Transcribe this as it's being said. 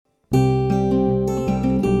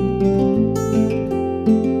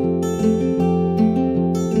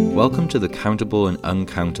Welcome to the Countable and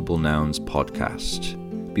Uncountable Nouns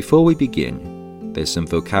podcast. Before we begin, there's some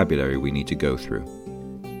vocabulary we need to go through.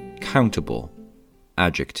 Countable,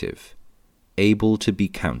 adjective, able to be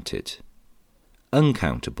counted.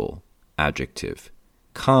 Uncountable, adjective,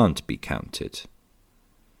 can't be counted.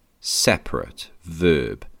 Separate,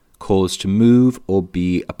 verb, caused to move or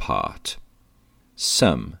be apart.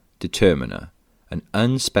 Sum, determiner, an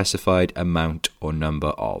unspecified amount or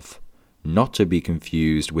number of, not to be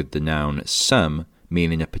confused with the noun sum,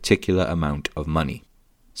 meaning a particular amount of money.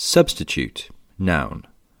 Substitute, noun,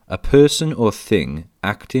 a person or thing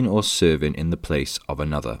acting or serving in the place of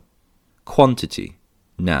another. Quantity,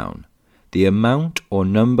 noun, the amount or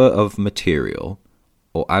number of material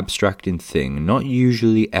or abstracting thing not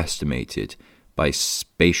usually estimated by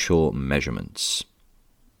spatial measurements.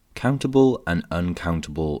 Countable and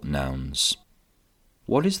uncountable nouns.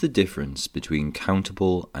 What is the difference between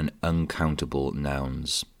countable and uncountable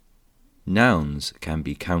nouns? Nouns can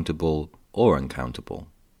be countable or uncountable.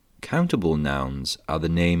 Countable nouns are the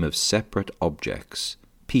name of separate objects,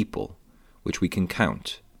 people, which we can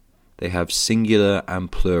count. They have singular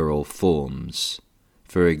and plural forms.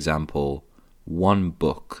 For example, one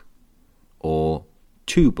book or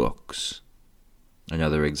two books.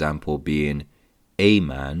 Another example being a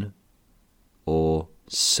man or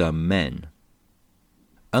some men.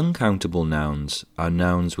 Uncountable nouns are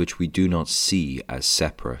nouns which we do not see as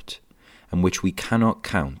separate and which we cannot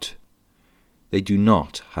count. They do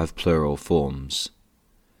not have plural forms.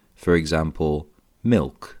 For example,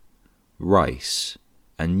 milk, rice,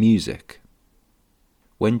 and music.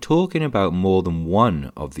 When talking about more than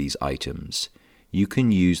one of these items, you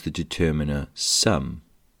can use the determiner some.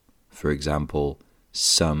 For example,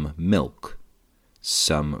 some milk,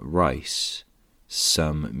 some rice,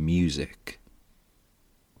 some music.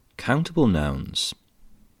 Countable nouns.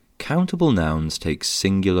 Countable nouns take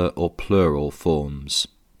singular or plural forms.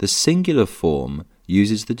 The singular form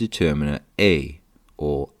uses the determiner a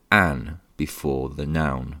or an before the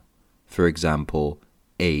noun. For example,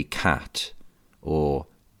 a cat or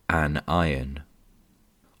an iron.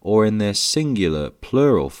 Or in their singular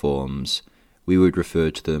plural forms, we would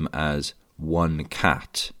refer to them as one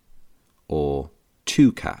cat or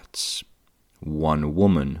two cats, one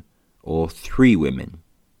woman or three women.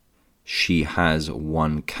 She has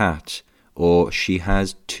one cat, or she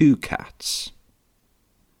has two cats.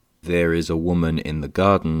 There is a woman in the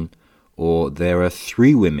garden, or there are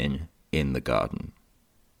three women in the garden.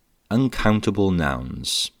 Uncountable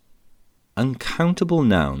nouns. Uncountable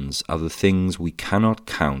nouns are the things we cannot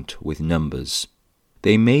count with numbers.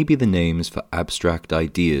 They may be the names for abstract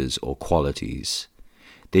ideas or qualities.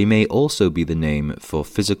 They may also be the name for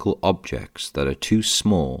physical objects that are too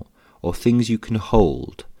small, or things you can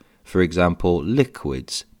hold. For example,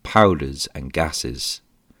 liquids, powders, and gases.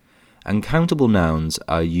 Uncountable nouns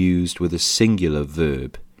are used with a singular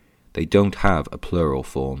verb. They don't have a plural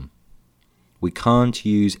form. We can't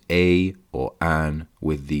use a or an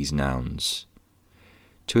with these nouns.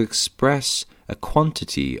 To express a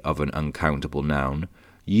quantity of an uncountable noun,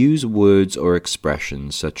 use words or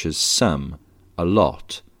expressions such as some, a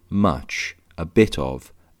lot, much, a bit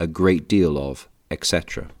of, a great deal of,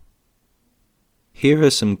 etc. Here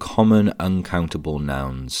are some common uncountable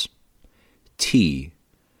nouns. Tea,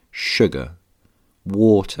 sugar,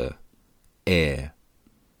 water, air,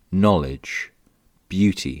 knowledge,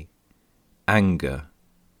 beauty, anger,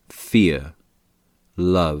 fear,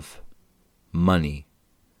 love, money,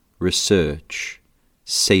 research,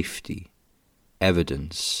 safety,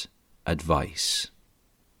 evidence, advice.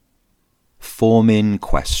 Forming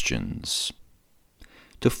questions.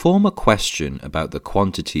 To form a question about the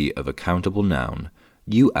quantity of a countable noun,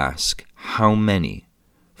 you ask how many,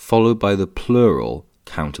 followed by the plural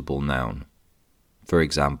countable noun. For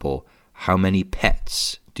example, how many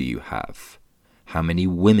pets do you have? How many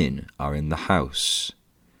women are in the house?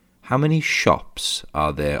 How many shops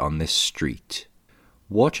are there on this street?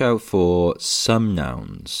 Watch out for some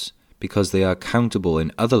nouns, because they are countable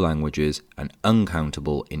in other languages and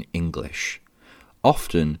uncountable in English.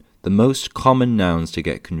 Often, the most common nouns to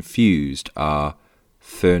get confused are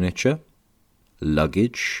furniture,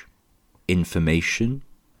 luggage, information,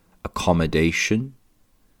 accommodation,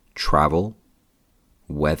 travel,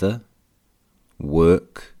 weather,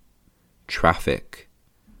 work, traffic,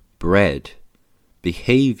 bread,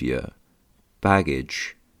 behavior,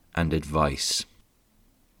 baggage, and advice.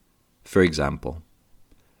 For example,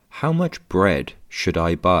 how much bread should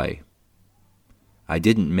I buy? I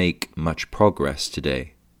didn't make much progress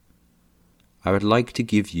today. I would like to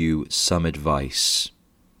give you some advice.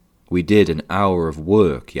 We did an hour of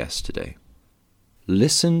work yesterday.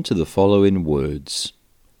 Listen to the following words.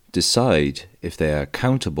 Decide if they are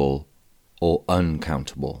countable or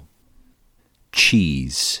uncountable.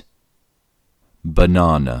 Cheese,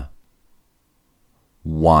 banana,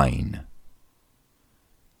 wine,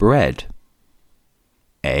 bread,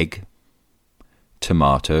 egg,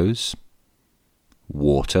 tomatoes,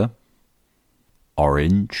 water,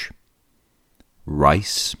 orange,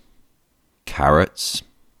 rice, carrots,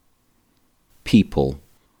 people,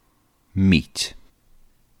 meat.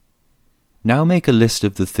 Now make a list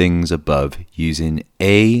of the things above using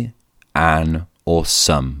a, an, or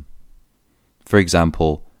some. For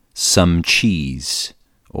example, some cheese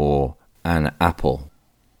or an apple.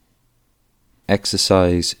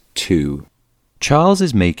 Exercise 2. Charles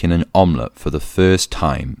is making an omelette for the first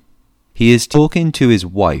time. He is talking to his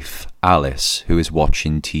wife, Alice, who is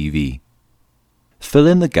watching TV. Fill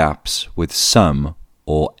in the gaps with some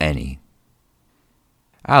or any.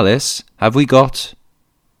 Alice, have we got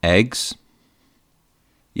eggs?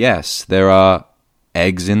 Yes, there are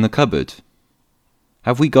eggs in the cupboard.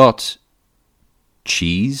 Have we got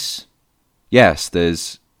cheese? Yes,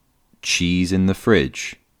 there's cheese in the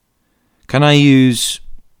fridge. Can I use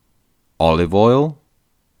olive oil?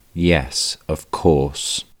 Yes, of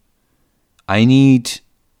course. I need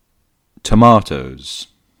tomatoes.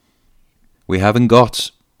 We haven't got.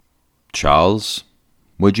 Charles,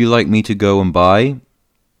 would you like me to go and buy?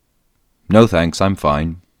 No thanks, I'm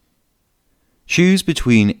fine. Choose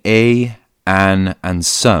between a, an, and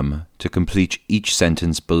some to complete each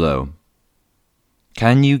sentence below.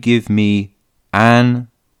 Can you give me an,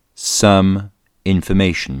 some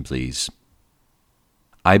information, please?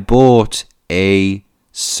 I bought a,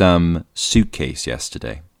 some suitcase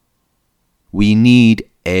yesterday. We need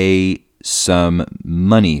a, some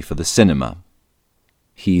money for the cinema.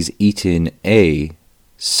 He's eaten a,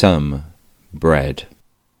 some bread.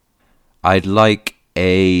 I'd like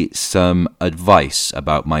some advice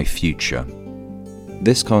about my future.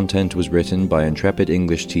 This content was written by intrepid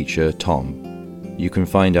English teacher Tom. You can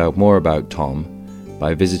find out more about Tom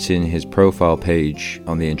by visiting his profile page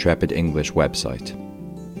on the Intrepid English website.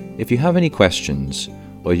 If you have any questions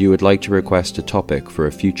or you would like to request a topic for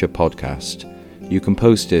a future podcast, you can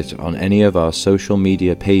post it on any of our social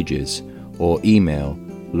media pages or email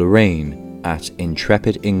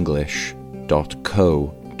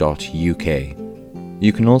lorraine@intrepidenglish.co.uk.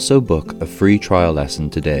 You can also book a free trial lesson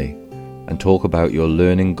today and talk about your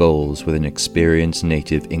learning goals with an experienced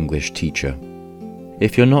native English teacher.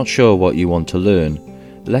 If you're not sure what you want to learn,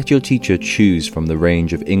 let your teacher choose from the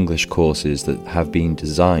range of English courses that have been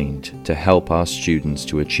designed to help our students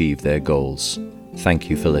to achieve their goals. Thank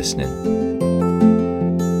you for listening.